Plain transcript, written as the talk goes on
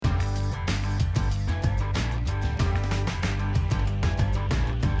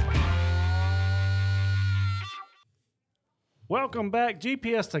Welcome back,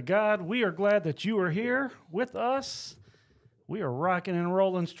 GPS to God. We are glad that you are here with us. We are rocking and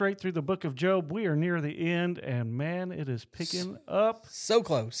rolling straight through the book of Job. We are near the end, and man, it is picking up. So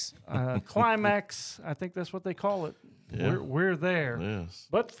close. Climax, I think that's what they call it. Yeah. We're there. Yes.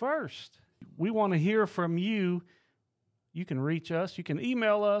 But first, we want to hear from you. You can reach us. You can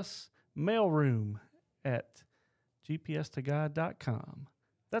email us, mailroom@gpstogod.com.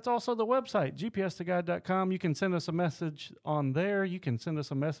 That's also the website, gpstogod.com. You can send us a message on there. You can send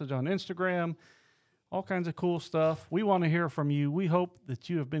us a message on Instagram, all kinds of cool stuff. We want to hear from you. We hope that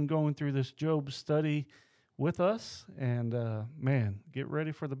you have been going through this Job study with us. And, man, get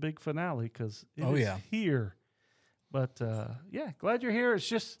ready for the big finale because it is here. But, glad you're here. It's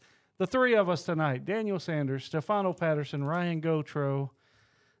just the three of us tonight, Daniel Sanders, Stefano Patterson, Ryan Gotro.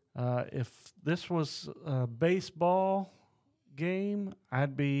 If this was a baseball game,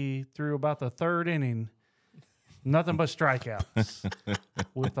 I'd be through about the third inning. Nothing but strikeouts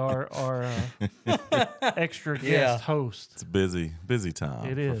with our extra guest host. It's a busy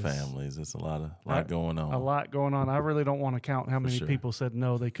time for families. It's a lot going on. A lot going on. I really don't want to count how many people said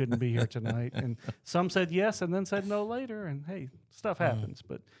no, they couldn't be here tonight. And some said yes and then said no later. And, hey, stuff happens.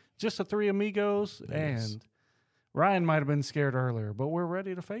 But just the three amigos, and Ryan might have been scared earlier, but we're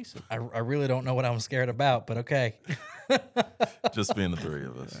ready to face it. I really don't know what I'm scared about, but okay. Just being the three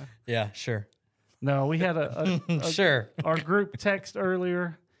of us. Yeah, sure. No, we had sure. Our group text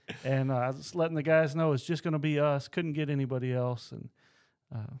earlier, and just letting the guys know it's just going to be us. Couldn't get anybody else, and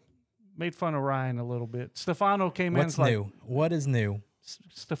made fun of Ryan a little bit. Stefano came in. What's new? What is new?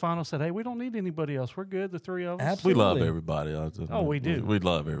 Stefano said, "Hey, we don't need anybody else. We're good. The three of us. Absolutely. We love everybody. We do. We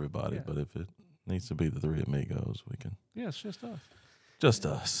love everybody, but if it needs to be the three amigos, we can. Yeah, it's just us. Just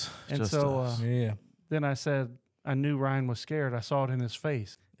us. And just so, us. Then I said I knew Ryan was scared. I saw it in his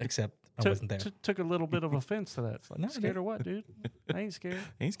face. Except I wasn't there. Took a little bit of offense to that. It's like, No, scared or what, dude? I ain't scared.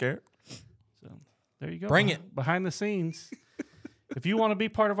 Ain't scared. So there you go. Bring it. Behind the scenes. If you want to be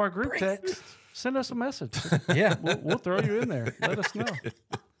part of our group text, send us a message. Yeah. We'll throw you in there. Let us know.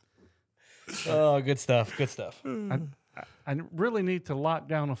 Oh, good stuff. Good stuff. I really need to lock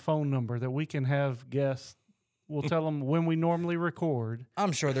down a phone number that we can have guests. We'll tell them when we normally record.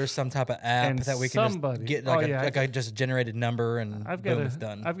 I'm sure there's some type of app that we can just get like a just generated number and it's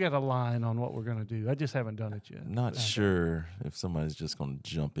done. I've got a line on what we're going to do. I just haven't done it yet. Not sure if somebody's just going to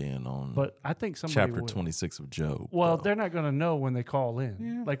jump in on but I think somebody chapter will. 26 of Job. Well, they're not going to know when they call in.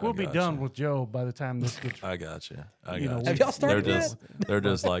 Yeah. Like, we'll be done with Job by the time this gets... I got you. Have y'all started yet? They're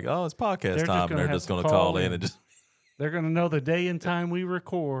just like, oh, it's podcast time, and they're just going to call in and just... They're going to know the day and time we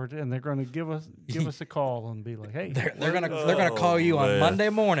record, and they're going to give us a call and be like, "Hey, they're gonna call you on Monday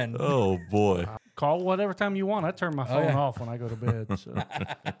morning." Oh boy! Call whatever time you want. I turn my phone off when I go to bed. So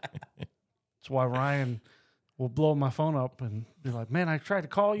that's why Ryan will blow my phone up and be like, "Man, I tried to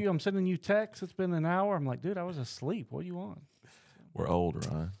call you. I'm sending you texts. It's been an hour." I'm like, "Dude, I was asleep. What do you want?" We're old,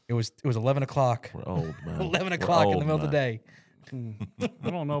 Ryan. It was 11 o'clock. We're old, man. 11 o'clock in the middle of the day. I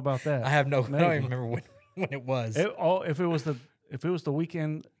don't know about that. I don't even remember when it was. If it was the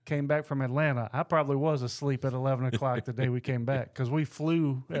weekend, came back from Atlanta, I probably was asleep at 11 o'clock the day we came back because we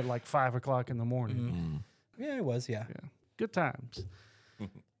flew at like 5 o'clock in the morning. Mm-hmm. Yeah, it was. Yeah. Good times.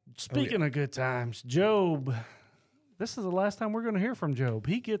 Speaking of good times, Job. This is the last time we're going to hear from Job.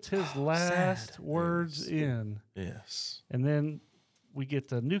 He gets his last words in. Yes. And then we get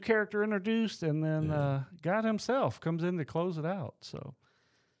the new character introduced, and then God himself comes in to close it out. So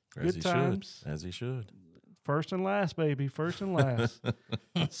good times. As he should. First and last, baby. First and last.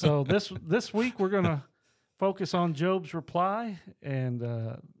 So this week we're going to focus on Job's reply and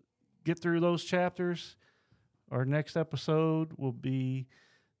get through those chapters. Our next episode will be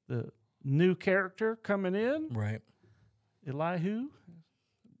the new character coming in. Right. Elihu.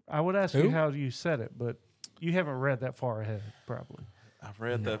 I would ask you how you said it, but you haven't read that far ahead, probably. I've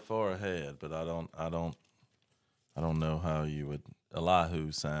read that far ahead, but I don't know how you would.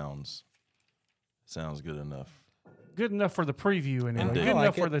 Elihu sounds good enough. Good enough for the preview, anyway. Indeed. Good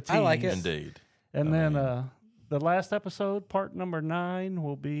enough for the tease. I like it. Indeed. And then the last episode, part number 9,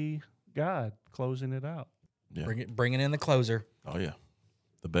 will be God closing it out. Yeah. Bringing in the closer. Oh yeah,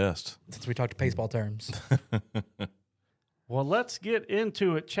 the best. Since we talked baseball terms. Well, let's get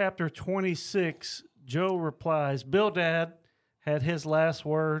into it. Chapter 26. Joe replies, Bildad had his last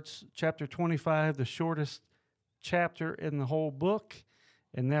words. Chapter 25, the shortest chapter in the whole book.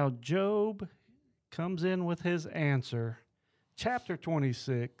 And now Job comes in with his answer. Chapter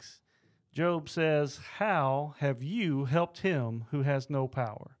 26, Job says, how have you helped him who has no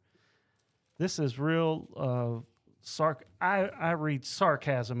power? This is real I read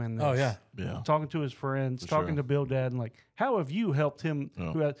sarcasm in this. Oh, yeah. Talking to his friends, talking to Bildad, and like, how have you helped him?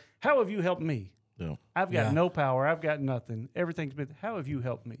 How have you helped me? Yeah. I've got no power. I've got nothing. Everything's been. How have you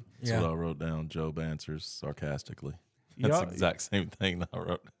helped me? That's what I wrote down. Job answers sarcastically. That's the exact same thing that I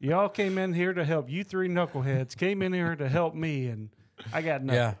wrote. Y'all came in here to help. You three knuckleheads came in here to help me, and I got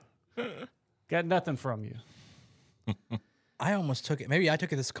nothing. Yeah. Got nothing from you. I almost took it. Maybe I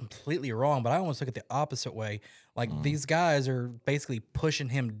took it this completely wrong, but I almost took it the opposite way. Like these guys are basically pushing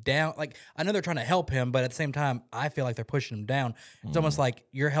him down. Like I know they're trying to help him, but at the same time, I feel like they're pushing him down. It's almost like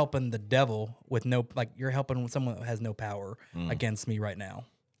you're helping the devil with you're helping someone that has no power against me right now.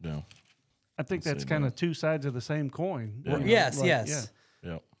 Yeah. I think that's kind of two sides of the same coin. Yeah. Yes.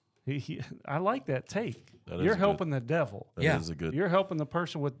 Yeah. I like that take. You're helping the devil. That is a good. You're helping the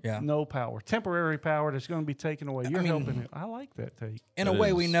person with no power, temporary power that's going to be taken away. You're helping him. I like that take. In a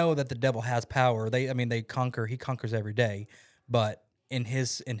way, we know that the devil has power. They conquer. He conquers every day. But in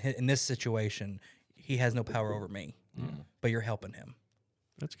this situation, he has no power over me. But you're helping him.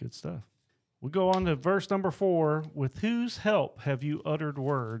 That's good stuff. We go on to verse number 4. With whose help have you uttered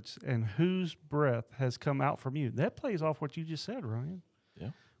words, and whose breath has come out from you? That plays off what you just said, Ryan. Yeah.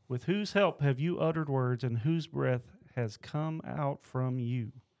 With whose help have you uttered words, and whose breath has come out from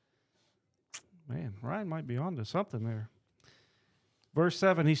you? Man, Ryan might be onto something there. Verse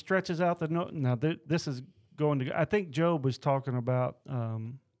 7, he stretches out the note. Now, this is going to, I think Job was talking about,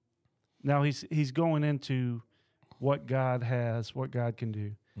 now he's going into what God has, what God can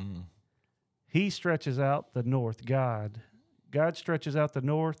do. He stretches out the north, God stretches out the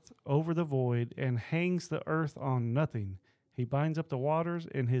north over the void and hangs the earth on nothing. He binds up the waters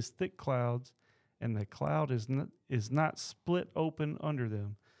in his thick clouds, and the cloud is not split open under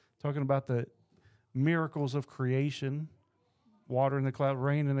them. Talking about the miracles of creation, water in the cloud,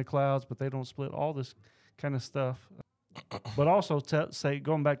 rain in the clouds, but they don't split, all this kind of stuff. But also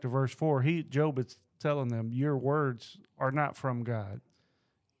going back to verse 4, Job is telling them, your words are not from God.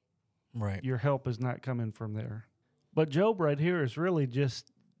 Right. Your help is not coming from there. But Job right here is really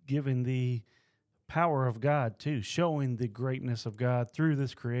just giving the power of God too, showing the greatness of God through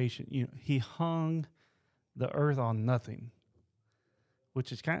this creation. He hung the earth on nothing,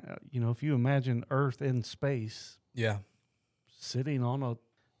 which is kind of, if you imagine Earth in space, sitting on a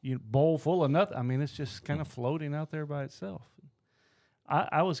bowl full of nothing. I mean, it's just kind of floating out there by itself.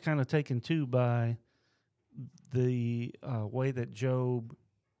 I was kind of taken too by the way that Job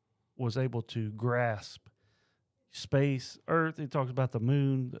was able to grasp space, Earth. He talks about the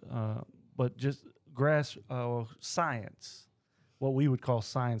moon, but just grasp science, what we would call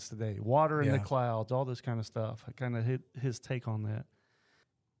science today, water in the clouds, all this kind of stuff. I kind of hit his take on that.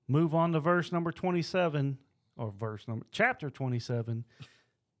 Move on to chapter 27.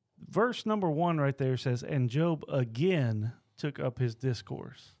 Verse number 1 right there says, and Job again took up his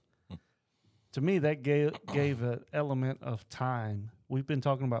discourse. To me, that gave an element of time. We've been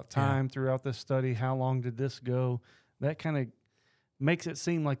talking about time throughout this study. How long did this go? That kind of makes it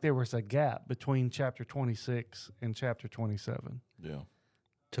seem like there was a gap between chapter 26 and chapter 27. Yeah.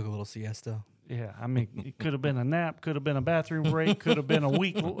 Took a little siesta. Yeah, I mean, it could have been a nap, could have been a bathroom break, could have been a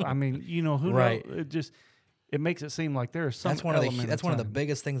week. I mean, who knows? It makes it seem like there is some. That's one of the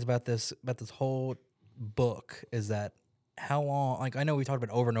biggest things about this whole book is that how long. Like I know we talked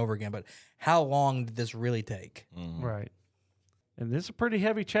about it over and over again, but how long did this really take? Mm-hmm. Right. And this is a pretty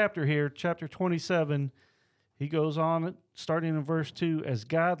heavy chapter here, chapter 27. He goes on, starting in verse 2, as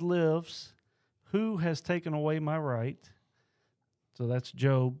God lives, who has taken away my right? So that's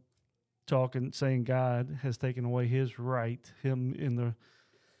Job talking, saying God has taken away his right, him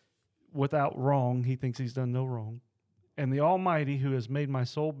without wrong. He thinks he's done no wrong. And the Almighty who has made my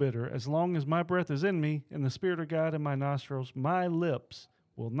soul bitter, as long as my breath is in me and the Spirit of God in my nostrils, my lips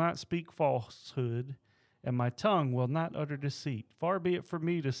will not speak falsehood, and my tongue will not utter deceit. Far be it from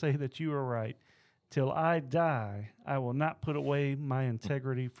me to say that you are right. Till I die, I will not put away my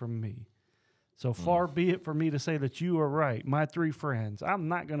integrity from me. So far be it for me to say that you are right, my three friends. I'm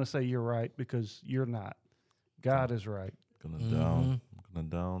not going to say you're right because you're not. God is right. Gonna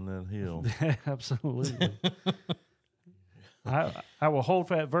down that hill. Absolutely. I will hold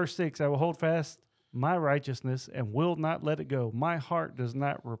fast. Verse 6, I will hold fast my righteousness and will not let it go. My heart does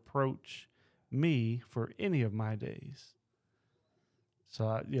not reproach me for any of my days.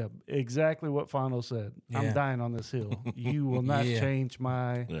 So, exactly what Fano said. Yeah. I'm dying on this hill. You will not change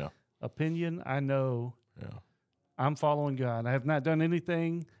my opinion. I know I'm following God. I have not done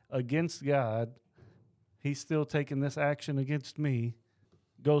anything against God. He's still taking this action against me.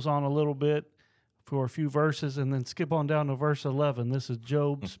 Goes on a little bit. for a few verses and then skip on down to verse 11. This is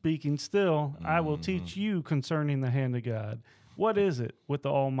Job speaking still. I will teach you concerning the hand of God. What is it with the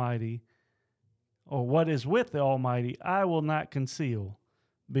Almighty? Or what is with the Almighty? I will not conceal.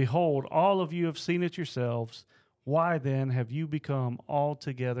 Behold, all of you have seen it yourselves. Why then have you become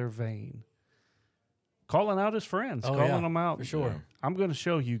altogether vain? Calling out his friends, calling them out. for sure. Yeah. I'm going to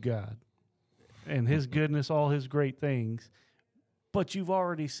show you God and his goodness, all his great things. But you've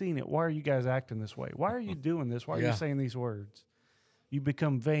already seen it. Why are you guys acting this way? Why are you doing this? Why are you saying these words? You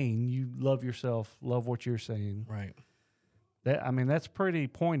become vain. You love yourself, love what you're saying. Right. That's pretty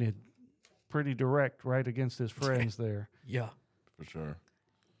pointed, pretty direct, right against his friends there. Yeah. For sure.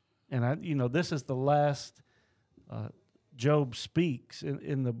 And this is the last Job speaks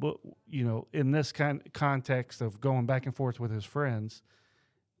in the book, in this kind of context of going back and forth with his friends.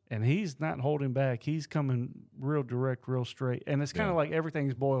 And he's not holding back. He's coming real direct, real straight. And it's kind of like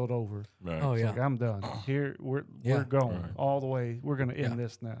everything's boiled over. Right. Oh, It's yeah. like, I'm done. Here, we're going all the way. We're going to end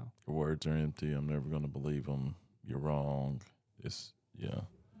this now. Your words are empty. I'm never going to believe them. You're wrong. You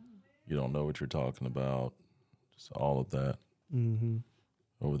don't know what you're talking about. Just all of that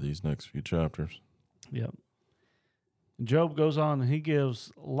over these next few chapters. Yep. Job goes on and he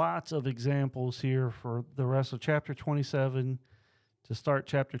gives lots of examples here for the rest of chapter 27 to start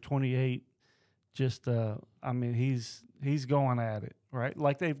chapter 28. Just, he's going at it, right?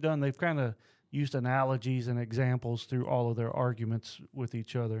 Like they've done, they've kind of used analogies and examples through all of their arguments with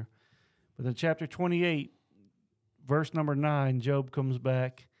each other. But in chapter 28, verse number 9, Job comes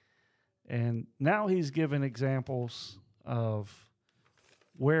back, and now he's given examples of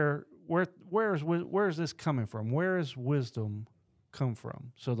where is this coming from? Where is wisdom come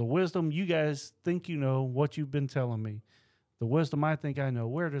from? So the wisdom you guys think you know, what you've been telling me, the wisdom I think I know,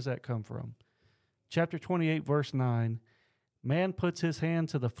 where does that come from? Chapter 28, verse 9, man puts his hand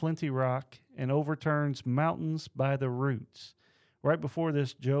to the flinty rock and overturns mountains by the roots. Right before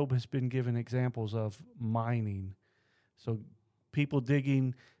this, Job has been given examples of mining. So people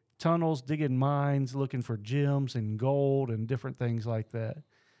digging tunnels, digging mines, looking for gems and gold and different things like that.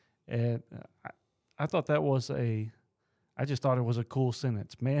 And I thought that was I just thought it was a cool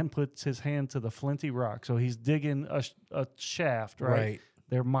sentence. Man puts his hand to the flinty rock. So he's digging a shaft, right?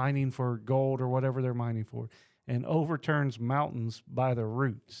 They're mining for gold or whatever they're mining for, and overturns mountains by the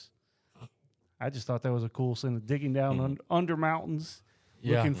roots. I just thought that was a cool sentence. Digging down under mountains,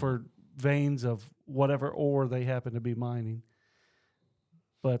 looking for veins of whatever ore they happen to be mining.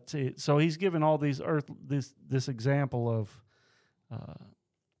 But so he's given all these this example of,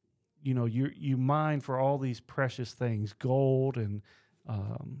 you mine for all these precious things, gold and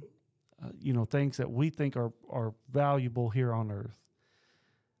things that we think are valuable here on earth.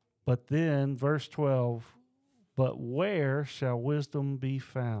 But then verse 12, but where shall wisdom be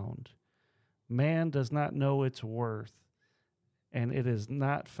found? Man does not know its worth, and it is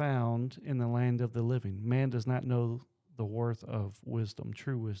not found in the land of the living. Man does not know the worth of wisdom,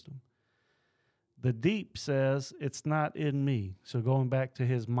 true wisdom. The deep says, it's not in me. So going back to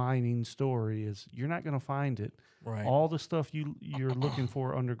his mining story is, you're not going to find it. Right. All the stuff you're looking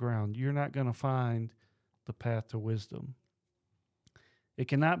for underground, you're not going to find the path to wisdom. It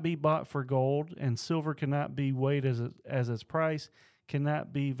cannot be bought for gold, and silver cannot be weighed as its price,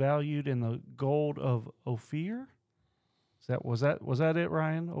 cannot be valued in the gold of Ophir. Was that it,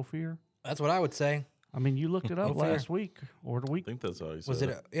 Ryan? Ophir? That's what I would say. I mean, you looked it up Ophir. last week or the I week. think that's how you said Was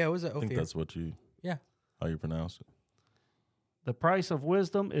it? Yeah, was it I think Ophir? that's what how you pronounce it. The price of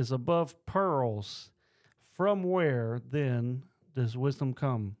wisdom is above pearls. From where then does wisdom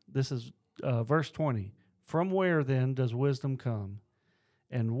come? This is verse 20. From where then does wisdom come?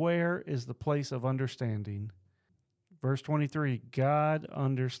 And where is the place of understanding? Verse 23, God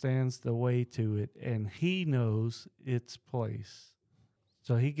understands the way to it, and he knows its place.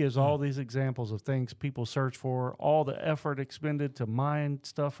 So he gives all these examples of things people search for, all the effort expended to mine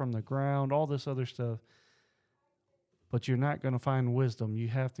stuff from the ground, all this other stuff. But you're not going to find wisdom. You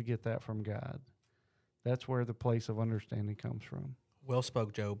have to get that from God. That's where the place of understanding comes from. Well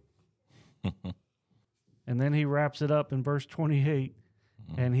spoke, Job. And then he wraps it up in verse 28.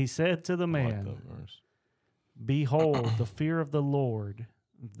 And he said to the I like man, that verse. behold, the fear of the Lord,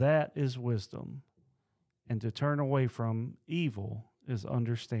 that is wisdom. And to turn away from evil is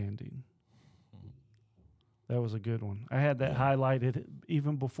understanding. That was a good one. I had that highlighted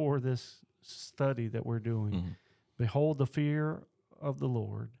even before this study that we're doing. Behold, the fear of the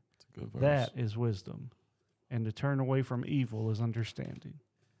Lord, It's a good verse. that is wisdom. And to turn away from evil is understanding.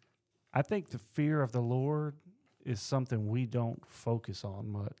 I think the fear of the Lord is something we don't focus on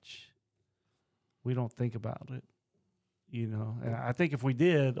much. We don't think about it. You know, and I think if we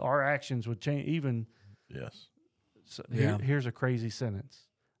did, our actions would change. Even Yes. so, Yeah. here's a crazy sentence: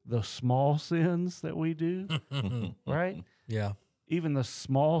 the small sins that we do, right? Yeah. Even the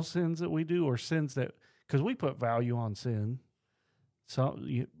small sins that we do, or sins that, because we put value on sin. So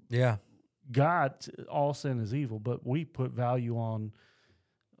Yeah. God, all sin is evil, but we put value on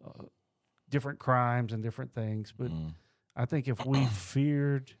different crimes and different things. But I think if we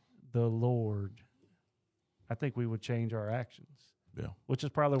feared the Lord, I think we would change our actions. Yeah. Which is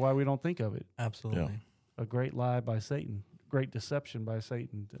probably why we don't think of it. Absolutely. A great lie by Satan, great deception by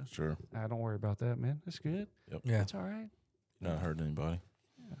Satan. Sure. Don't worry about that, man. That's good. Yep. Yeah. That's all right. Not hurting anybody.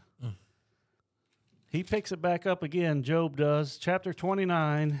 He picks it back up again. Job does, chapter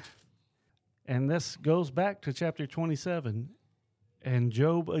 29, and this goes back to chapter 27. And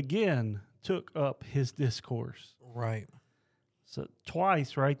Job again took up his discourse. Right. So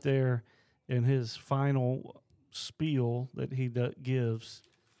twice, right there, in his final spiel that he gives,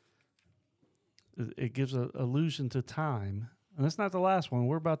 it gives an allusion to time. And that's not the last one.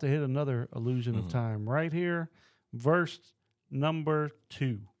 We're about to hit another allusion of time right here. Verse number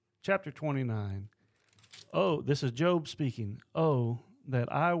 2, chapter 29. Oh, this is Job speaking. Oh,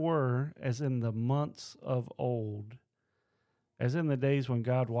 that I were as in the months of old, as in the days when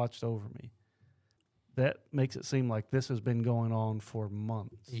God watched over me. That makes it seem like this has been going on for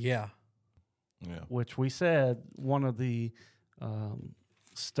months. Yeah. Yeah. Which we said one of the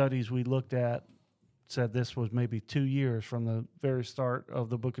studies we looked at said this was maybe 2 years from the very start of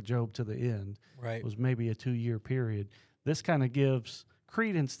the book of Job to the end. Right. It was maybe a 2-year period. This kind of gives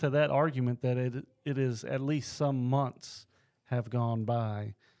credence to that argument that it is at least some months have gone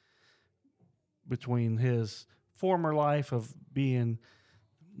by between his former life of being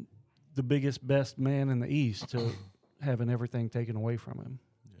the biggest, best man in the East to having everything taken away from him.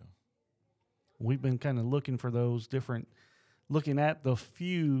 Yeah. We've been kind of looking for those different, looking at the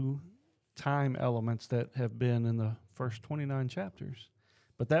few time elements that have been in the first 29 chapters.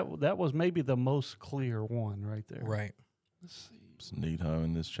 But that was maybe the most clear one right there. Right. Let's see. It's neat how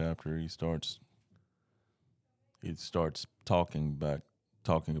in this chapter he starts talking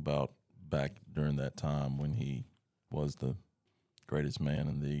about back during that time when he was the greatest man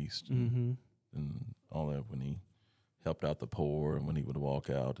in the East and all that, when he helped out the poor and when he would walk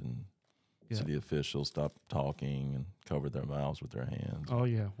out and city officials stopped talking and covered their mouths with their hands. Oh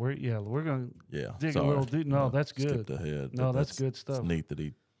yeah, we're gonna dig a little deep. No, that's good. Skipped ahead. No, that's good stuff. It's neat that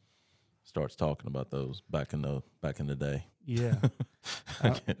he starts talking about those back in the day. Yeah.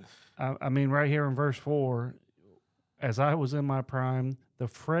 I mean, right here in verse 4, as I was in my prime, the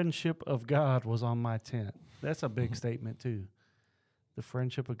friendship of God was on my tent. That's a big statement too. The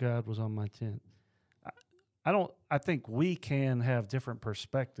friendship of God was on my tent. I think we can have different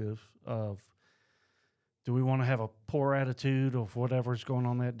perspective of, do we want to have a poor attitude of whatever's going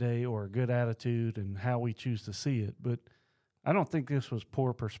on that day or a good attitude and how we choose to see it. But I don't think this was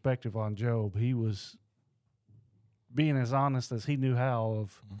poor perspective on Job. He was being as honest as he knew how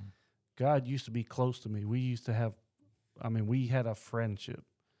of, God used to be close to me. We used to have, we had a friendship.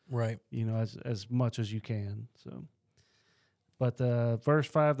 Right. You know, as much as you can. So, but verse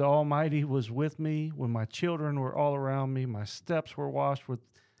 5, the Almighty was with me when my children were all around me. My steps were washed with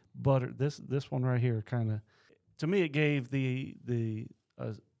butter. This one right here kind of, to me, it gave the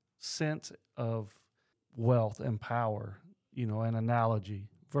sense of wealth and power, you know, an analogy.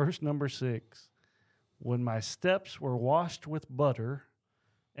 Verse number 6, when my steps were washed with butter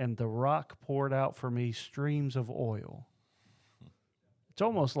and the rock poured out for me streams of oil. It's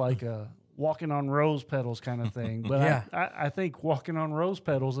almost like a walking on rose petals kind of thing. But Yeah. I think walking on rose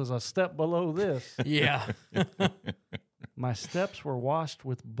petals is a step below this. Yeah. My steps were washed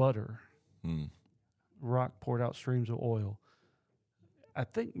with butter. Mm. Rock poured out streams of oil. I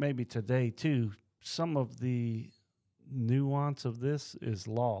think maybe today, too, some of the nuance of this is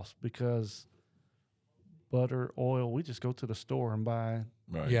lost because butter, oil, we just go to the store and buy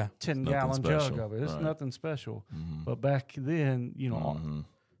Right. Yeah. 10-gallon jug special. of it. It's Right. nothing special. Mhm. But back then, you know, Mhm.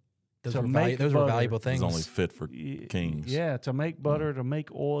 Those To were make those were butter valuable It's things. only fit for kings. Yeah, to make butter, to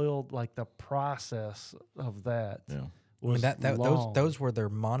make oil, like the process of that Yeah. was long. those were their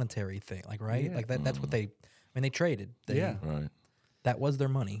monetary thing, like right, Yeah. like that's what they. They traded. Yeah. Right. That was their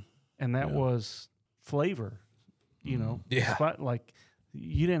money. And that Yeah. was flavor, you know. Yeah. Like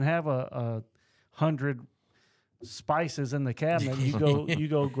you didn't have a 100 spices in the cabinet. You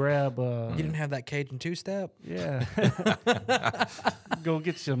go grab You didn't have that Cajun two-step. yeah. Go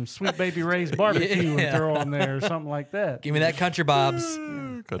get some Sweet Baby Ray's barbecue Yeah. and throw on there or something like that. Give me that Country Bob's.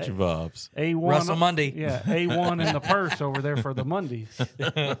 Cut your vibes. A1 Russell Mundy. Yeah, A1 in the purse over there for the Mondays.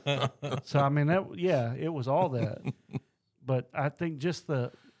 So I mean it was all that. But I think just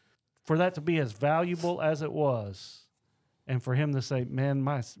for that to be as valuable as it was, and for him to say, "Man,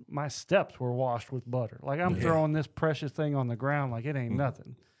 my steps were washed with butter." Like I'm throwing this precious thing on the ground like it ain't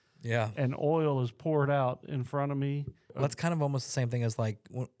nothing. Yeah. And oil is poured out in front of me. Well, that's kind of almost the same thing as like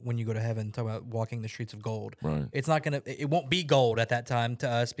when you go to heaven, talk about walking the streets of gold. Right. It's not gonna. It won't be gold at that time to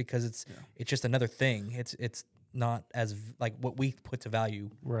us because it's just another thing. It's not as like what we put to value.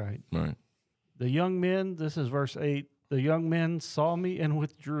 Right. Right. The young men, this is verse 8. The young men saw me and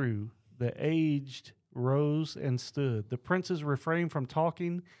withdrew. The aged rose and stood. The princes refrained from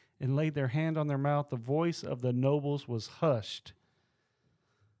talking and laid their hand on their mouth. The voice of the nobles was hushed.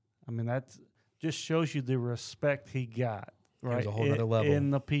 I mean, that just shows you the respect he got, right? It was a whole other level. In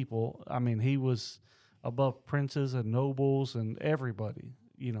the people. I mean, he was above princes and nobles and everybody.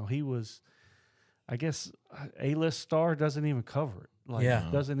 You know, he was, I guess, A-list star doesn't even cover it.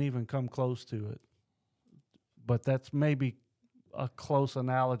 Like, doesn't even come close to it. But that's maybe a close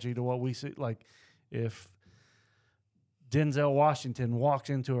analogy to what we see. Like, if Denzel Washington walks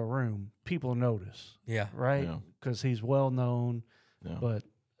into a room, people notice. Yeah. Right? Yeah. Because he's well known. Yeah. But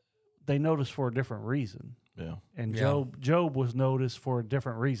they notice for a different reason. Yeah. And Job was noticed for a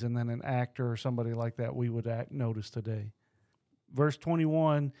different reason than an actor or somebody like that we would notice today. Verse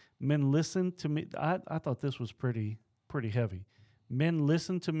 21, men listened to me. I thought this was pretty heavy. Men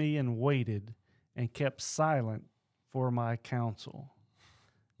listened to me and waited and kept silent for my counsel.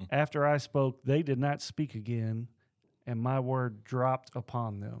 After I spoke, they did not speak again, and my word dropped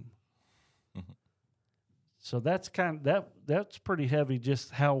upon them. So that's that's pretty heavy, just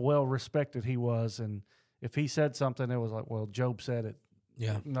how well respected he was. And if he said something, it was like, well, Job said it.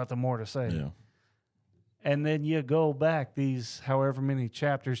 Yeah. Nothing more to say. Yeah. And then you go back these however many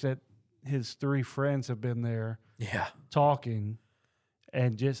chapters that his three friends have been there talking,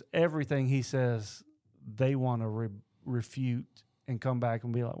 and just everything he says, they want to refute and come back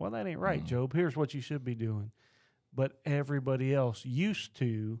and be like, well, that ain't right, Job. Here's what you should be doing. But everybody else used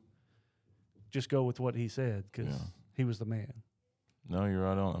to just go with what he said because he was the man. No, you're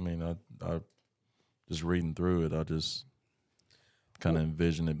right on. I mean, I just reading through it, I just kind of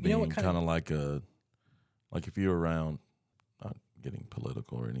envision it being kind of like if you're around, not getting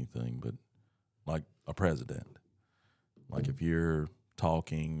political or anything, but like a president. Like if you're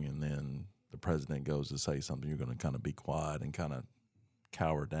talking and then the president goes to say something, you're going to kind of be quiet and kind of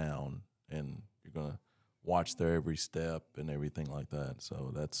cower down, and you're going to watch their every step and everything like that.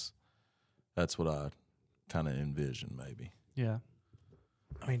 So that's what I kind of envision maybe. Yeah.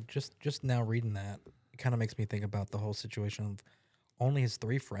 I mean, just now reading that, it kind of makes me think about the whole situation of only his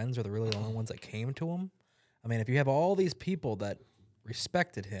three friends are the really only ones that came to him. I mean, if you have all these people that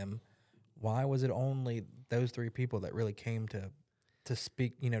respected him, why was it only those three people that really came to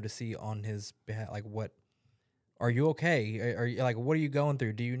speak, to see on his behalf? Like, what, are you okay? Are you, like, what are you going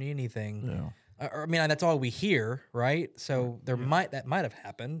through? Do you need anything? Yeah. I mean, that's all we hear, right? So that might have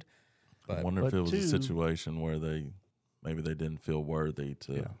happened. But I wonder if it was a situation where maybe they didn't feel worthy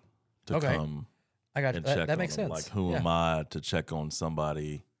to come. I got and you. check That on makes them. sense. Like, who am I to check on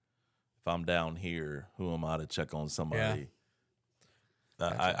somebody? If I'm down here, who am I to check on somebody?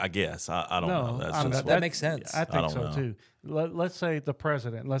 I guess. I don't know. That's that makes sense. I think so know. too. Let's say the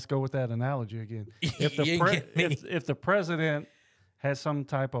president. Let's go with that analogy again. If the You get me. if the president has some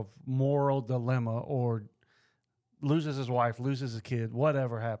type of moral dilemma or loses his wife, loses his kid,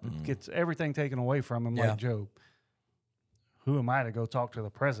 whatever happens, gets everything taken away from him, like Job. Who am I to go talk to the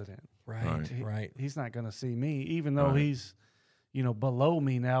president? Right. He's not going to see me, even though he's, below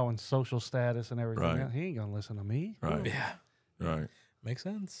me now in social status and everything. Right. He ain't going to listen to me. right. Yeah. Right. Makes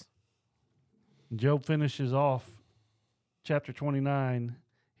sense. Job finishes off chapter 29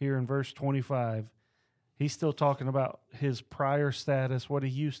 here in verse 25. He's still talking about his prior status, what he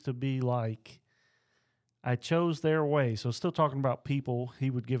used to be like. I chose their way. So still talking about people he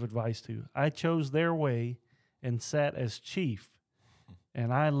would give advice to. I chose their way and sat as chief,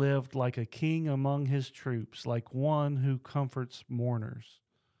 and I lived like a king among his troops, like one who comforts mourners.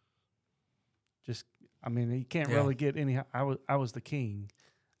 He can't really get any. I was the king.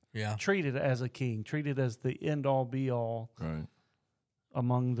 Yeah. Treated as a king, treated as the end all be all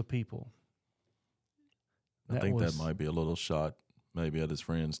among the people. I think that might be a little shot maybe at his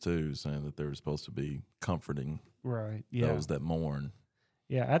friends too, saying that they were supposed to be comforting those that mourn.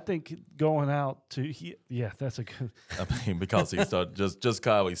 Yeah, I think going out to that's a good. I mean, because he starts just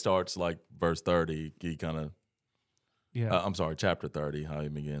how he starts, like verse 30, he kind of I'm sorry, chapter 30, how he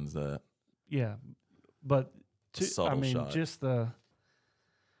begins that. Yeah, but subtle shot. Just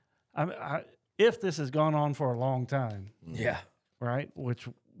if this has gone on for a long time, Yeah. right, which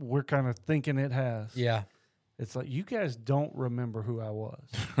we're kind of thinking it has. Yeah. It's like, you guys don't remember who I was.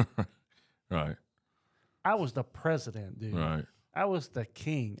 Right. I was the president, dude. Right. I was the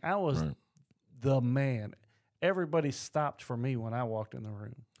king. I was the man. Everybody stopped for me when I walked in the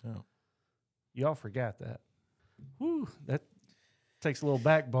room. Yeah. Y'all forgot that. Whew, that takes a little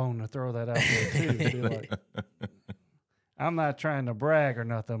backbone to throw that out there, too. To be like, I'm not trying to brag or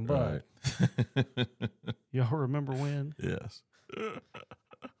nothing, but y'all remember when? Yes.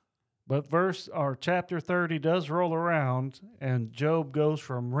 But chapter 30 does roll around, and Job goes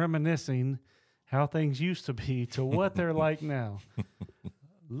from reminiscing how things used to be to what they're like now.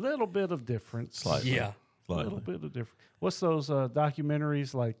 Little bit of difference. Slightly. Yeah. A little bit of difference. What's those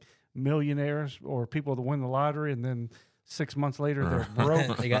documentaries like millionaires or people that win the lottery and then 6 months later they're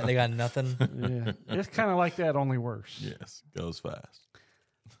broke? they got nothing. Yeah, it's kind of like that, only worse. Yes. Goes fast.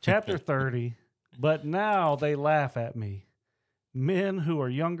 Chapter 30. But now they laugh at me. Men who are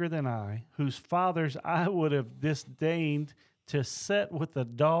younger than I, whose fathers I would have disdained to set with the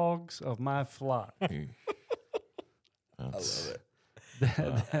dogs of my flock. I love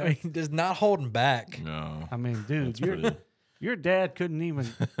it. I mean, just not holding back. No. I mean, dude, Pretty- your dad couldn't even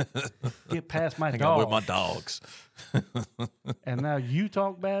get past my hang out with dog. my dogs. And now you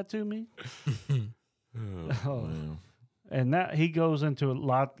talk bad to me? Oh. Man. And that he goes into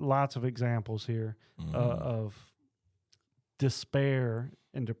lots of examples here of despair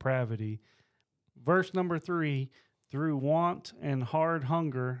and depravity. Verse number 3, through want and hard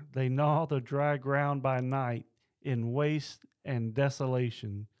hunger, they gnaw the dry ground by night in waste and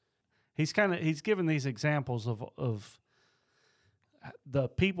desolation. He's given these examples of the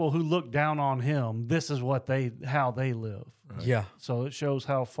people who look down on him. This is how they live. Right. Yeah. So it shows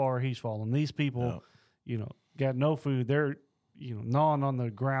how far he's fallen. These people, got no food. They're, gnawing on the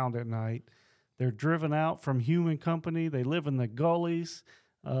ground at night. They're driven out from human company. They live in the gullies.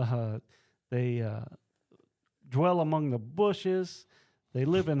 They dwell among the bushes. They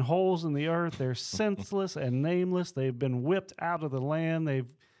live in holes in the earth. They're senseless and nameless. They've been whipped out of the land.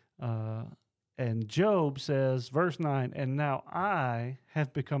 And Job says, verse 9, and now I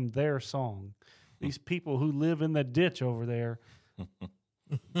have become their song. These people who live in the ditch over there,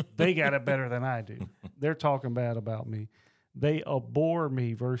 they got it better than I do. They're talking bad about me. They abhor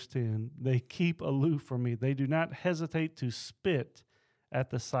me, verse 10. They keep aloof from me. They do not hesitate to spit at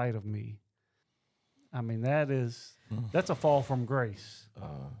the sight of me. I mean, that's a fall from grace.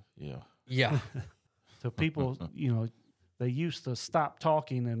 Yeah. Yeah. So people, they used to stop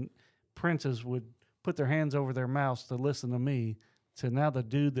talking and princes would put their hands over their mouths to listen to me. So now the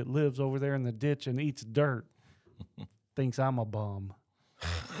dude that lives over there in the ditch and eats dirt thinks I'm a bum.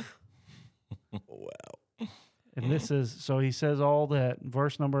 Wow. And so he says all that,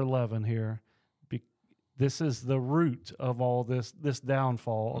 verse number 11 here. This is the root of all this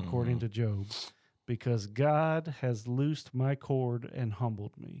downfall, according to Job, because God has loosed my cord and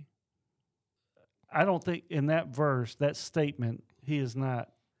humbled me. I don't think in that verse, that statement, he is not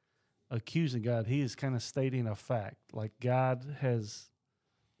accusing God. He is kind of stating a fact, like God has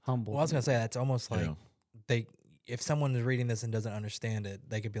humbled Well, I was me. going to say, that's almost like if someone is reading this and doesn't understand it,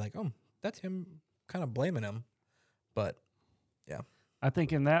 they could be like, oh, that's him kind of blaming him. But, yeah. I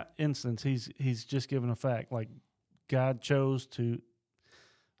think in that instance, he's just given a fact, like God chose to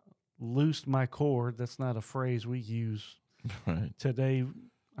loose my cord. That's not a phrase we use today.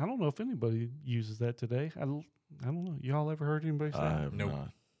 I don't know if anybody uses that today. I don't know. Y'all ever heard anybody say that? I have not.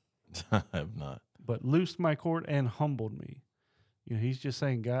 I have not. But loosed my cord and humbled me. He's just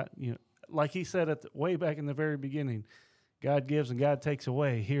saying God, like he said way back in the very beginning, God gives and God takes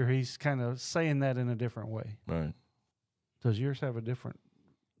away. Here he's kind of saying that in a different way. Right. Does yours have a different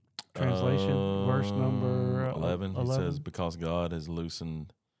translation? Verse number 11. He says, because God has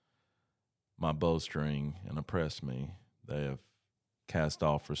loosened my bowstring and oppressed me, they have cast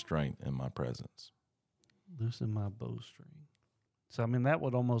off restraint in my presence. Loosen my bowstring. So, I mean, that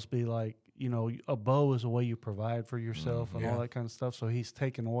would almost be like, a bow is a way you provide for yourself and all that kind of stuff. So he's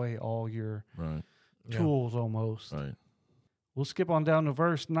taken away all your tools almost. Right. We'll skip on down to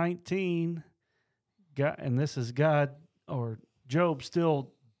verse 19. God, and this is God or Job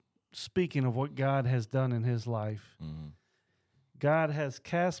still speaking of what God has done in his life. Mm-hmm. God has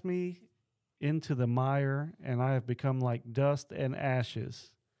cast me into the mire, and I have become like dust and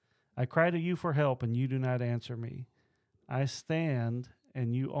ashes. I cry to you for help, and you do not answer me. I stand,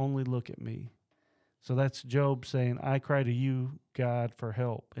 and you only look at me. So that's Job saying, I cry to you, God, for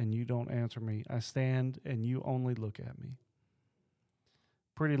help, and you don't answer me. I stand, and you only look at me.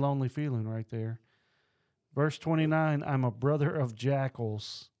 Pretty lonely feeling right there. Verse 29, I'm a brother of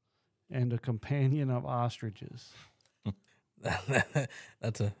jackals and a companion of ostriches.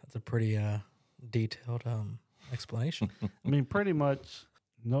 That's a pretty detailed explanation. I mean, pretty much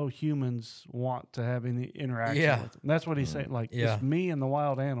no humans want to have any interaction Yeah. with them. That's what he's saying. Like, Yeah. it's me and the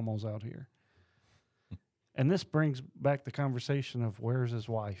wild animals out here. And this brings back the conversation of where's his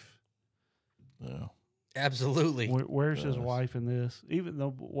wife? Yeah. Absolutely. Where's his Yes. wife in this? Even though,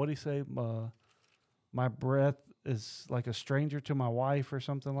 what he say? My breath is like a stranger to my wife or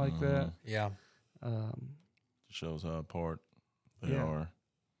something like that. Yeah. Shows how apart they Yeah. are.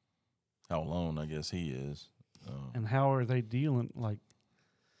 How alone, I guess, he is. And how are they dealing? Like,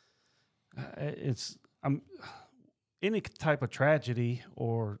 it's any type of tragedy,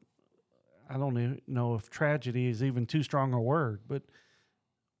 or I don't even know if tragedy is even too strong a word, but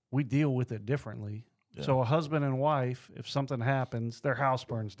we deal with it differently. Yeah. So a husband and wife, if something happens, their house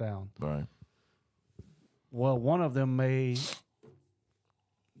burns down. Right. Well, one of them may,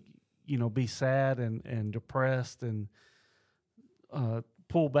 be sad and depressed and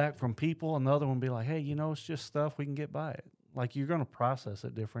pull back from people, and the other one be like, hey, it's just stuff, we can get by it. Like, you're going to process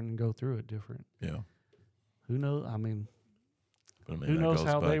it different and go through it different. Yeah. Who knows? I mean, But who that knows goes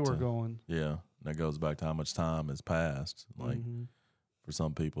how they back were to- going? Yeah. That goes back to how much time has passed. Like, Mhm. for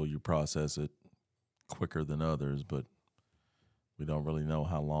some people, you process it quicker than others, but we don't really know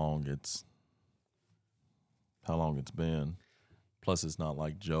how long it's been. Plus, it's not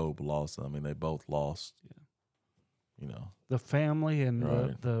like Job lost. I mean, they both lost. The family and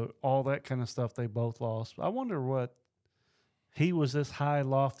Right. the all that kind of stuff, they both lost. I wonder what he was, this high,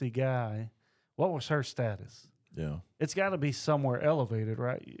 lofty guy. What was her status? Yeah, It's got to be somewhere elevated,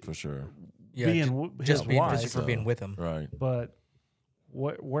 right? for sure. Yeah. Being his just wife, for being with him. Right. but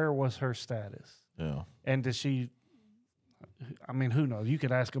where was her status? Yeah. And did she? I mean, who knows? You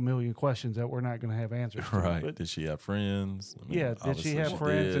could ask a million questions that we're not going to have answers to. Right. But Did she have friends? I mean, yeah, did she obviously have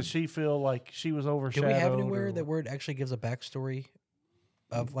friends? did. Did she feel like she was Do overshadowed? we have anywhere or- that where it actually gives a backstory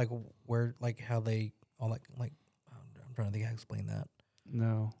of like where like how they all like I'm trying to think how to explain that.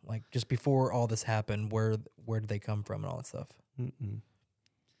 No. Like just before all this happened, where did they come from and all that stuff? Mm-mm.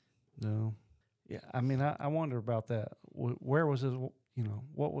 No. Yeah, I mean, I wonder about that. Where was his?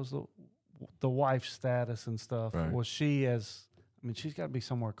 What was the wife's status and stuff? Right. Was she as? I mean, she's got to be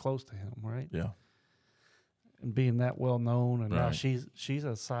somewhere close to him, right? Yeah. And being that well known, and now Right. she's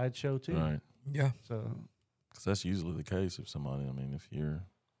a sideshow too. Right. Yeah. So Because that's usually the case if somebody. I mean, if your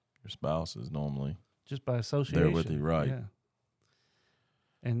spouse is normally just by association, with you, right. Yeah.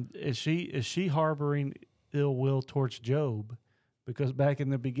 And is she harboring ill will towards Job? Because back in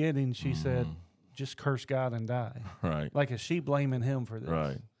the beginning, she said, Mhm. "Just curse God and die." Right. Like, is she blaming him for this?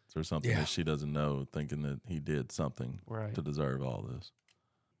 Right. There's something Yeah. that she doesn't know, thinking that he did something Right. to deserve all this.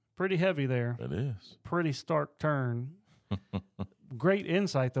 Pretty heavy there. It is. Pretty stark turn. Great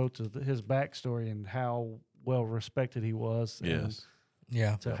insight though to his backstory and how well respected he was. Yes.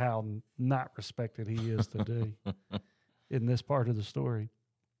 Yeah. And to how not respected he is today in this part of the story.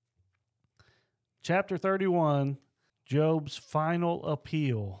 Chapter 31, Job's final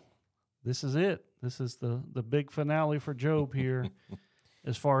appeal. This is it. This is the big finale for Job here,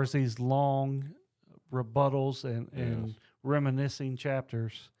 as far as these long rebuttals and reminiscing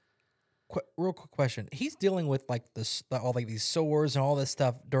chapters. Real quick question: he's dealing with like all like these sores and all this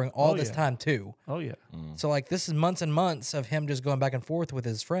stuff during all this yeah. time too. Oh yeah, So like this is months and months of him just going back and forth with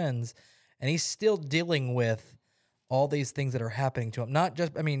his friends, and he's still dealing with all these things that are happening to him. Not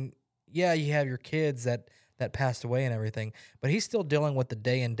just, I mean, yeah, you have your kids that passed away and everything, but he's still dealing with the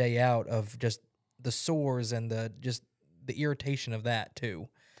day in day out of just the sores and the irritation of that too.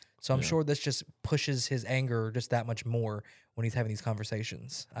 So I'm sure this just pushes his anger just that much more when he's having these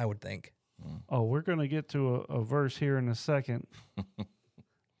conversations, I would think. Oh, we're going to get to a verse here in a second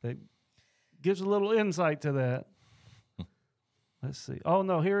that gives a little insight to that. Let's see. Oh,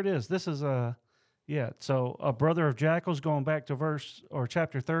 no, here it is. This is so a brother of jackals, going back to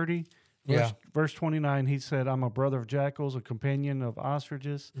chapter 30, verse 29, he said, I'm a brother of jackals, a companion of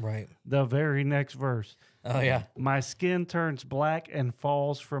ostriches. Right. The very next verse. Oh, yeah. My skin turns black and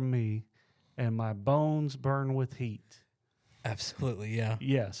falls from me, and my bones burn with heat. Absolutely, yeah.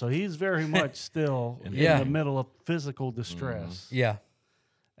 Yeah, so he's very much still in Yeah. the middle of physical distress. Yeah.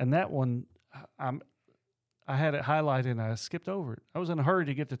 And that one, I had it highlighted and I skipped over it. I was in a hurry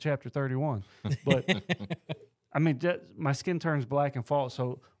to get to chapter 31. But, I mean, my skin turns black and falls.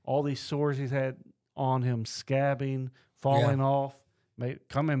 So all these sores he's had on him, scabbing, falling off,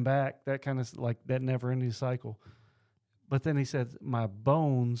 coming back, that kind of, like, that never-ending cycle. But then he said, my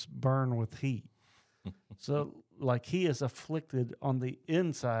bones burn with heat. So, like, he is afflicted on the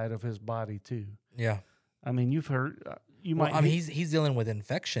inside of his body, too. Yeah. I mean, you've heard... I mean, he's dealing with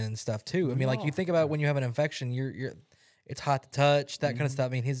infection and stuff too. I mean, like you think about when you have an infection, it's hot to touch, that kind of stuff. I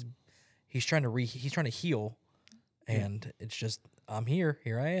mean, he's trying to heal. And it's just, I'm here.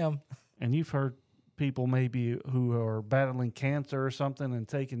 Here I am. And you've heard people maybe who are battling cancer or something and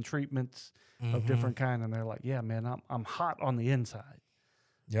taking treatments of different kind, and they're like, "Yeah, man, I'm hot on the inside.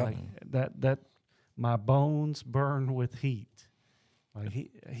 Yep. Like that my bones burn with heat. Like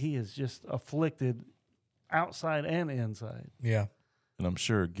he is just afflicted outside and inside." Yeah. And I'm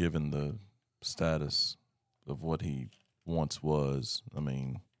sure, given the status of what he once was, I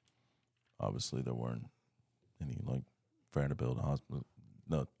mean, obviously there weren't any like Vanderbilt hospital,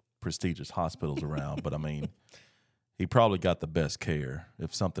 no prestigious hospitals around, but I mean, he probably got the best care.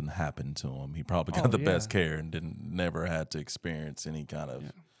 If something happened to him, he probably got the best care and never had to experience any kind of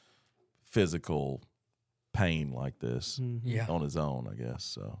physical pain like this on his own, I guess.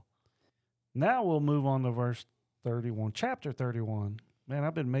 So now we'll move on to verse 31, chapter 31. Man,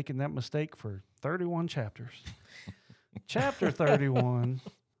 I've been making that mistake for 31 chapters. Chapter 31,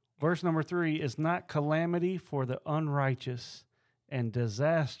 verse number 3 is not calamity for the unrighteous and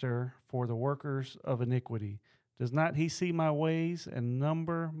disaster for the workers of iniquity. Does not he see my ways and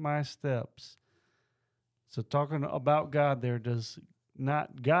number my steps? So talking about God there, does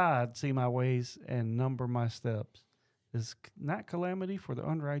not God see my ways and number my steps? Is not calamity for the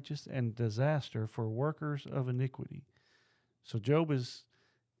unrighteous and disaster for workers of iniquity. So Job is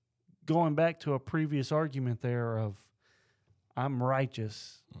going back to a previous argument there of, I'm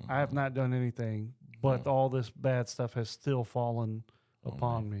righteous. I have not done anything, but all this bad stuff has still fallen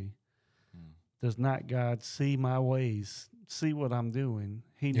upon me. Does not God see my ways, see what I'm doing?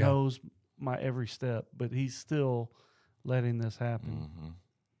 He knows my every step, but he's still letting this happen.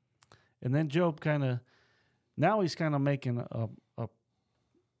 And then Job he's kind of making a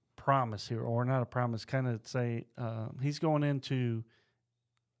promise here, or not a promise, kind of say, he's going into,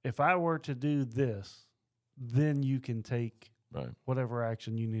 if I were to do this, then you can take whatever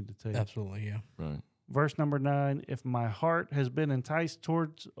action you need to take. Absolutely, yeah. Right. Verse number 9, if my heart has been enticed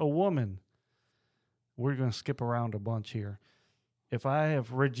towards a woman, we're going to skip around a bunch here. If I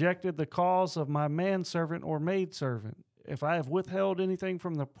have rejected the cause of my manservant or maidservant, if I have withheld anything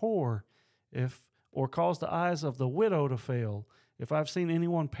from the poor, or caused the eyes of the widow to fail, if I've seen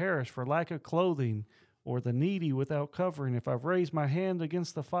anyone perish for lack of clothing, or the needy without covering, if I've raised my hand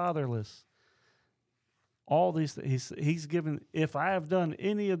against the fatherless, all these he's given, if I have done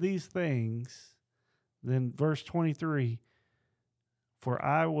any of these things, then verse 23, for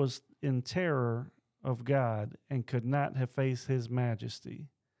I was in terror of God and could not have faced his majesty.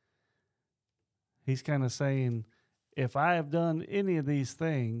 He's kind of saying, if I have done any of these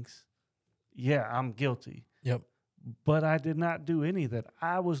things, yeah, I'm guilty. Yep. But I did not do any of that.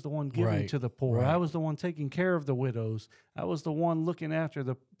 I was the one giving to the poor. Right. I was the one taking care of the widows. I was the one looking after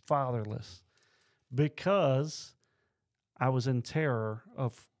the fatherless, because I was in terror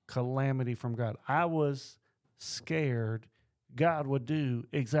of calamity from God. I was scared God would do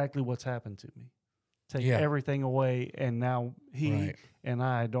exactly what's happened to me. Take everything away, and now he and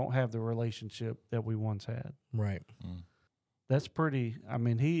I don't have the relationship that we once had. Right. That's pretty, I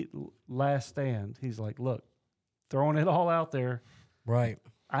mean, he, last stand, he's like, look, throwing it all out there. Right.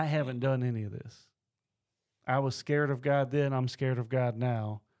 I haven't done any of this. I was scared of God then. I'm scared of God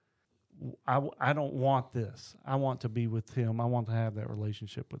now. I don't want this. I want to be with him. I want to have that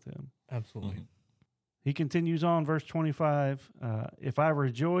relationship with him. Absolutely. He continues on, verse 25. If I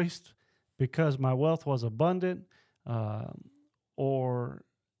rejoiced because my wealth was abundant, or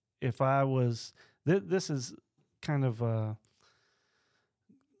if I was, this is kind of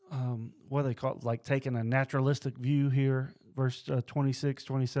what do they call it? Like taking a naturalistic view here. Verse 26,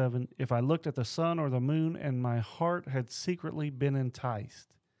 27. If I looked at the sun or the moon and my heart had secretly been enticed.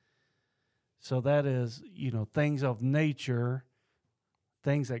 So that is, things of nature,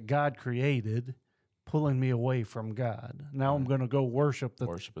 things that God created, pulling me away from God. Now I'm going to go worshiping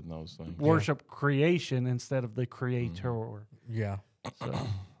those things. Worship creation instead of the creator. Yeah. So,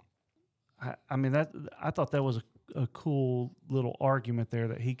 I mean, I thought that was a cool little argument there,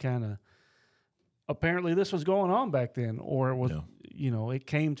 that he kind of, apparently this was going on back then, or it was, it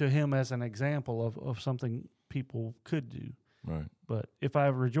came to him as an example of something people could do. Right. But if I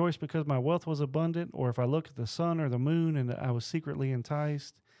rejoiced because my wealth was abundant, or if I looked at the sun or the moon and I was secretly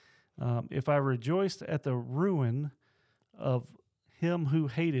enticed, if I rejoiced at the ruin of him who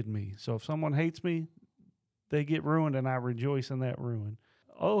hated me. So if someone hates me, they get ruined, and I rejoice in that ruin.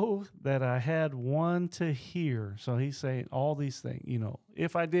 Oh, that I had one to hear. So he's saying all these things,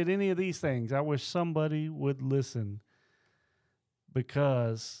 if I did any of these things, I wish somebody would listen,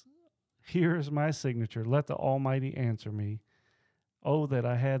 because here is my signature. Let the Almighty answer me. Oh, that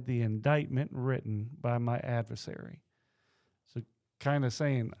I had the indictment written by my adversary. So kind of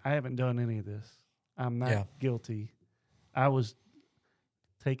saying, I haven't done any of this. I'm not guilty. I was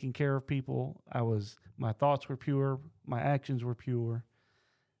taking care of people. My thoughts were pure. My actions were pure.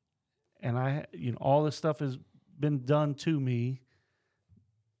 And all this stuff has been done to me,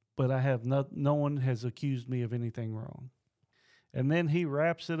 but I have no one has accused me of anything wrong. And then he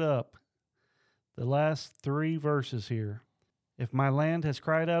wraps it up. The last 3 verses here. If my land has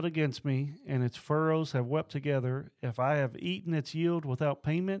cried out against me, and its furrows have wept together, if I have eaten its yield without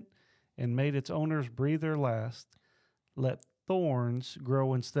payment, and made its owners breathe their last, let thorns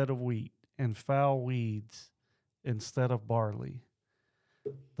grow instead of wheat, and foul weeds instead of barley.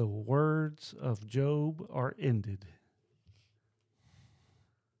 The words of Job are ended.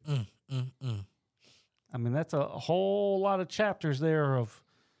 I mean, that's a whole lot of chapters there of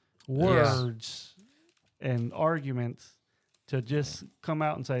words and arguments to just come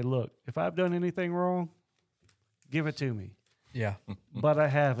out and say, look, if I've done anything wrong, give it to me. Yeah. But I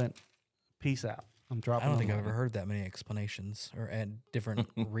haven't. Peace out. I'm dropping. I don't think I've ever heard that many explanations or different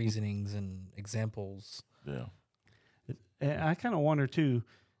reasonings and examples. Yeah. And I kind of wonder, too,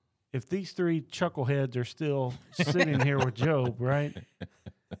 if these 3 chuckleheads are still sitting here with Job, right?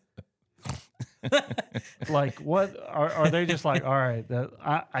 Like, what are they just like? All right,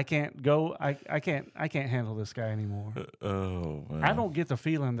 I can't go. I can't handle this guy anymore. Oh man. I don't get the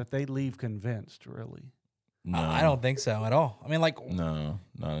feeling that they leave convinced. Really, No, I don't think so at all. I mean, like, no,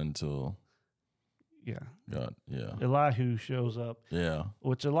 not until God, Elihu shows up. Yeah,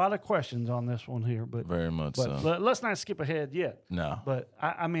 Which a lot of questions on this one here, but very much but so. let's not skip ahead yet. No, But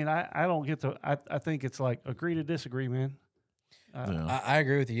I mean, I don't get the. I think it's like agree to disagree, man. I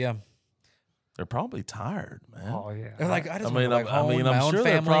agree with you. Yeah. they're probably tired, man. Oh yeah, They're like, I just I want mean, to go back home, my I'm own sure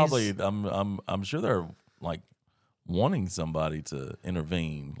they're families. probably. I'm sure they're like wanting somebody to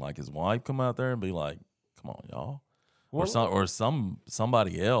intervene, like his wife come out there and be like, "Come on, y'all," or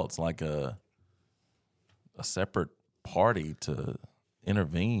somebody else, like a separate party to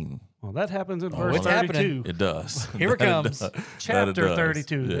intervene. Well, that happens in verse it's 32. happening. It does. Here it comes. Chapter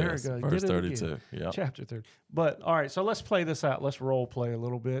 32. There Yes, we go. verse Did it 32. again. Yeah. Chapter 30. But, all right, so let's play this out. Let's role play a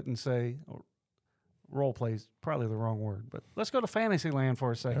little bit and say, role play is probably the wrong word, but let's go to Fantasyland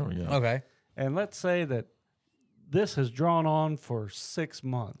for a There second. we go. Okay. And let's say that this has drawn on for 6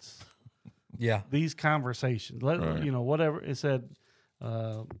 months. Yeah. These conversations, Right. whatever it said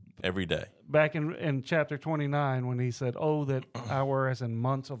Every day. back in chapter 29 when he said, "Oh, that I were as in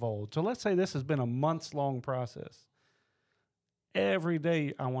months of old." So let's say this has been a months-long process. Every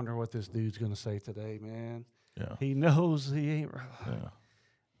day, I wonder what this dude's going to say today, man. Yeah. He knows he ain't. Yeah.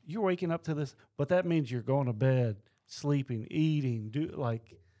 You're waking up to this, but that means you're going to bed, sleeping, eating,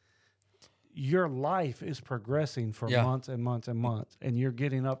 your life is progressing for months and months and months, and you're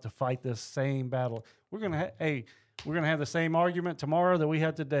getting up to fight this same battle. We're gonna have the same argument tomorrow that we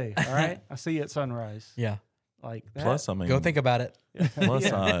had today. All right, I see you at sunrise. Yeah. Like that. Plus, I mean, Go think about it. Plus,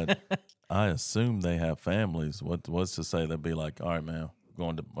 I assume they have families. What's to say they'd be like, all right, man,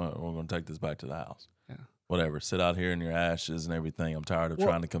 we're going to take this back to the house. Yeah. Whatever. Sit out here in your ashes and everything. I'm tired of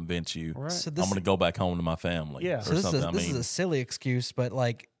trying to convince you. Right. So I'm going to go back home to my family. Yeah. Or So this something. is a silly excuse, but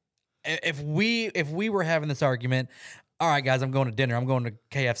like, if we were having this argument, all right, guys, I'm going to dinner. I'm going to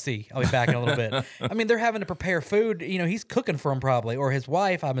KFC. I'll be back in a little bit. I mean, they're having to prepare food. He's cooking for him probably, or his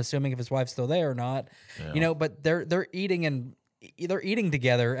wife. I'm assuming if his wife's still there or not. Yeah. But they're eating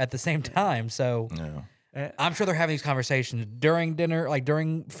together at the same time. So Yeah. I'm sure they're having these conversations during dinner, like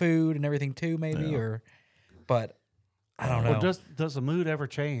during food and everything too, maybe. But I don't know. Or does the mood ever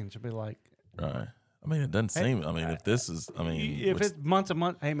change? It'd be like, Right. I mean, it doesn't seem. I mean, if this is. I mean, if it's months and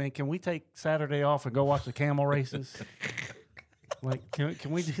months, hey man, can we take Saturday off and go watch the camel races? Like, can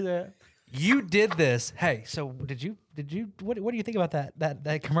we do that? You did this. Hey, so did you? What do you think about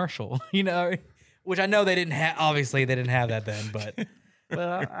that commercial? Which I know they didn't have. Obviously, they didn't have that then, but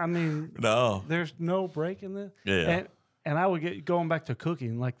But I mean, no. there's no break in this. Yeah. And I would get going back to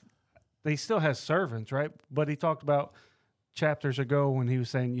cooking. Like, they still has servants, right? But he talked about chapters ago when he was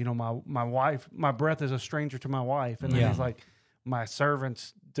saying, my wife, my breath is a stranger to my wife, and then he's like, my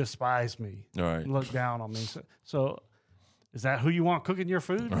servants despise me, All right. look down on me. So is that who you want cooking your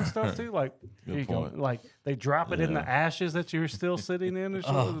food and stuff too? Like, here you go. point. Like, they drop it in the ashes that you're still sitting in or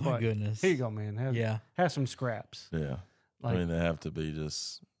something. Oh, my Like, goodness. Here you go, man. Have some scraps. Yeah. Like- I mean, they have to be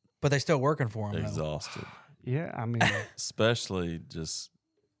just but they're still working for him. exhausted, Yeah, I mean, especially just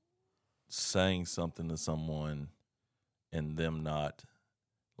saying something to someone and them not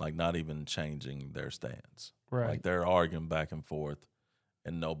even changing their stance. right. Like they're arguing back and forth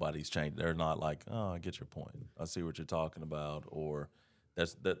and nobody's changed. They're not like, oh, I get your point. I see what you're talking about. Or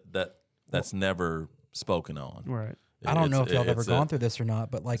that's never spoken on. Right. I don't know if y'all have ever it's gone through this or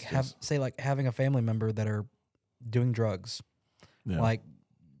not, but like having a family member that are doing drugs. Yeah. Like,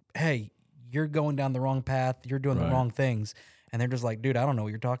 hey, you're going down the wrong path. You're doing the wrong things. And they're just like, dude, I don't know what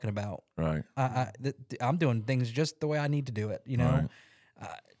you're talking about. Right. I'm doing things just the way I need to do it. You know,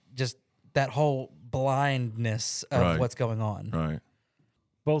 just that whole blindness of what's going on. Right.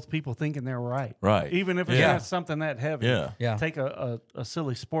 Both people thinking they're right. Right. Even if it's not something that heavy. Yeah. Yeah. Take a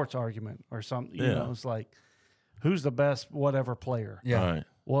silly sports argument or something. You know, it's like, who's the best whatever player? Yeah. Right.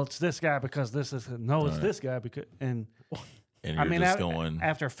 Well, it's this guy because this is it's this guy because And you're I mean, just going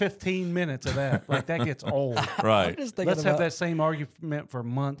after 15 minutes of that, like that gets old. right. Let's have that same argument for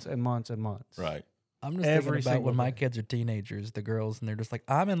months and months and months. Right. I'm just thinking about when my kids are teenagers, the girls, and they're just like,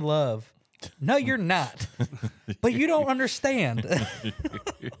 I'm in love. No, you're not. But you don't understand.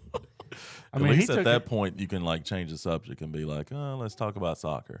 At least at that point, you can like change the subject and be like, let's talk about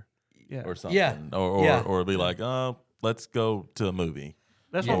soccer. Yeah. Or something. Or be like, let's go to a movie.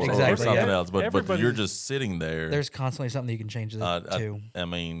 That's Yeah, what exactly. Or something Yeah. else. But you're just sitting there. There's constantly something you can change to. I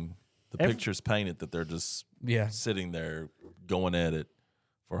mean, the picture's painted that they're just sitting there going at it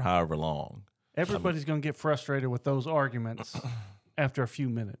for however long. Everybody's going to get frustrated with those arguments after a few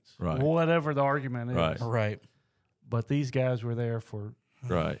minutes. Right. Whatever the argument is. Right. But these guys were there for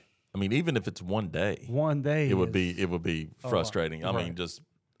Right. I mean, even if it's one day, it would be frustrating. I mean,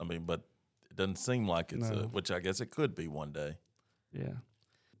 but it doesn't seem like it's which I guess it could be one day. Yeah.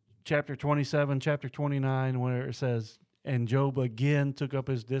 Chapter 27, chapter 29, where it says, and Job again took up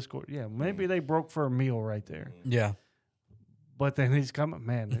his discourse. Yeah, maybe they broke for a meal right there. Yeah. But then he's coming,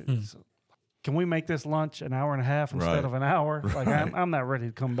 man, can we make this lunch an hour and a half instead of an hour? Like, I'm not ready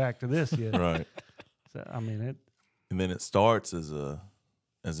to come back to this yet. Right. So, I mean, it. And then it starts as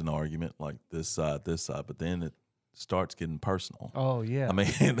an argument, like this side, but then it starts getting personal. Oh yeah. I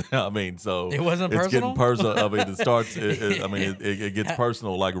mean, so it wasn't it's personal? getting personal. I mean, it starts. It gets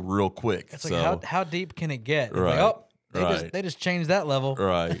personal like real quick. It's so, like how deep can it get? Right. Like, they just changed that level.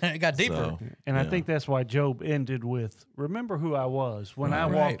 Right. It got deeper. So, and I think that's why Job ended with, remember who I was when I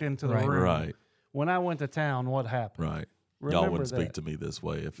walked into the room. Right. When I went to town, what happened? Right. Remember Y'all wouldn't speak that. to me this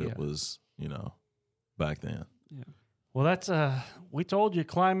way if it was, back then. Yeah. Well, that's we told you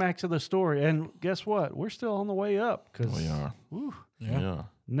climax of the story, and guess what? We're still on the way up because We are. Yeah.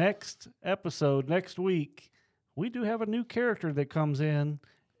 Next episode, next week, we do have a new character that comes in,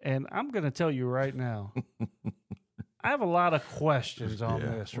 and I'm going to tell you right now, I have a lot of questions on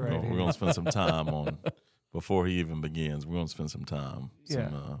this We're right going to spend some time on before he even begins. We're going to spend some time.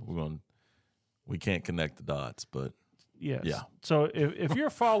 We can't connect the dots, but yes. Yeah. So if you're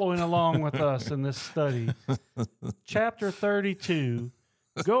following along with us in this study, chapter 32,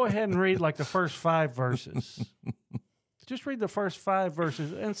 go ahead and read like the first 5 verses. Just read the first 5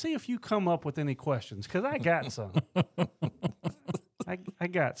 verses and see if you come up with any questions, because I got some. I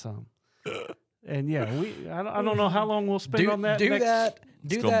got some. And yeah, I don't know how long we'll spend on that. Do that,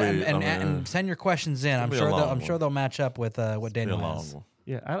 be, and send your questions in. I'm sure they'll match up with what Daniel has.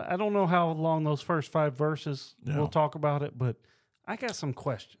 Yeah, I don't know how long those first 5 verses we'll talk about it, but I got some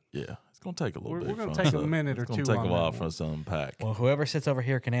questions. Yeah, it's going to take a little bit. We're going to take a minute or two. It's going to take a while that for us to unpack. Well, whoever sits over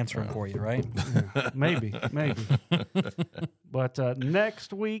here can answer them for you, right? Yeah, maybe. But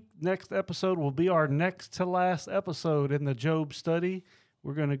next episode will be our next to last episode in the Job study.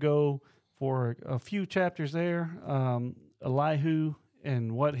 We're going to go for a few chapters there, Elihu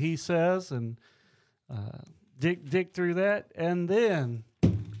and what he says, and dig through that, and then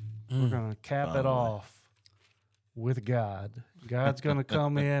we're going to cap it off with God. God's going to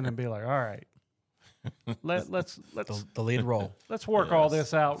come in and be like, all right, let's the lead role. Let's work all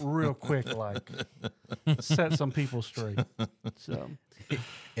this out real quick, like set some people straight. So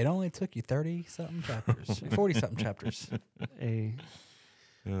it only took you 30-something chapters, 40-something chapters.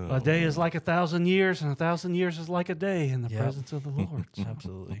 A day is like 1,000 years, and 1,000 years is like a day in the presence of the Lord. So,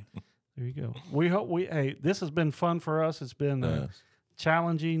 absolutely. there you go. We hope this has been fun for us. It's been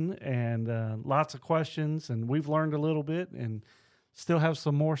challenging and lots of questions, and we've learned a little bit, and still have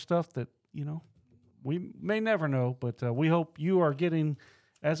some more stuff that we may never know. But we hope you are getting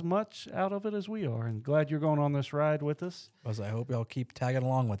as much out of it as we are, and glad you're going on this ride with us. As I hope y'all keep tagging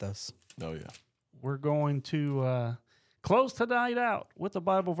along with us. Oh yeah. We're going to close tonight out with a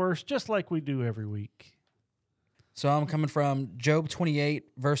Bible verse, just like we do every week. So I'm coming from Job 28,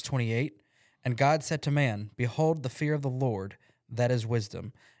 verse 28. And God said to man, behold, the fear of the Lord, that is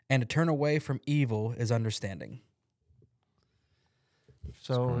wisdom, and to turn away from evil is understanding.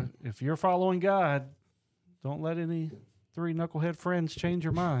 So if you're following God, don't let any 3 knucklehead friends change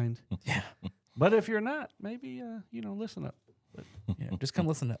your mind. Yeah. But if you're not, maybe, listen up. Just come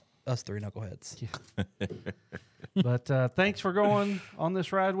listen to us 3 knuckleheads. Yeah. But thanks for going on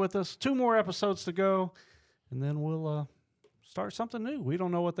this ride with us. 2 more episodes to go, and then we'll start something new. We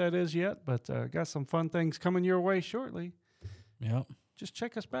don't know what that is yet, but got some fun things coming your way shortly. Yep. Just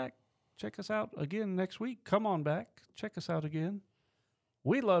check us back. Check us out again next week. Come on back. Check us out again.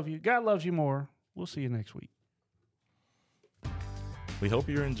 We love you. God loves you more. We'll see you next week. We hope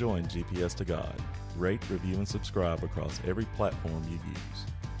you're enjoying GPS to God. Rate, review, and subscribe across every platform you use.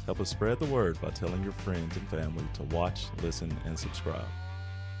 Help us spread the word by telling your friends and family to watch, listen, and subscribe.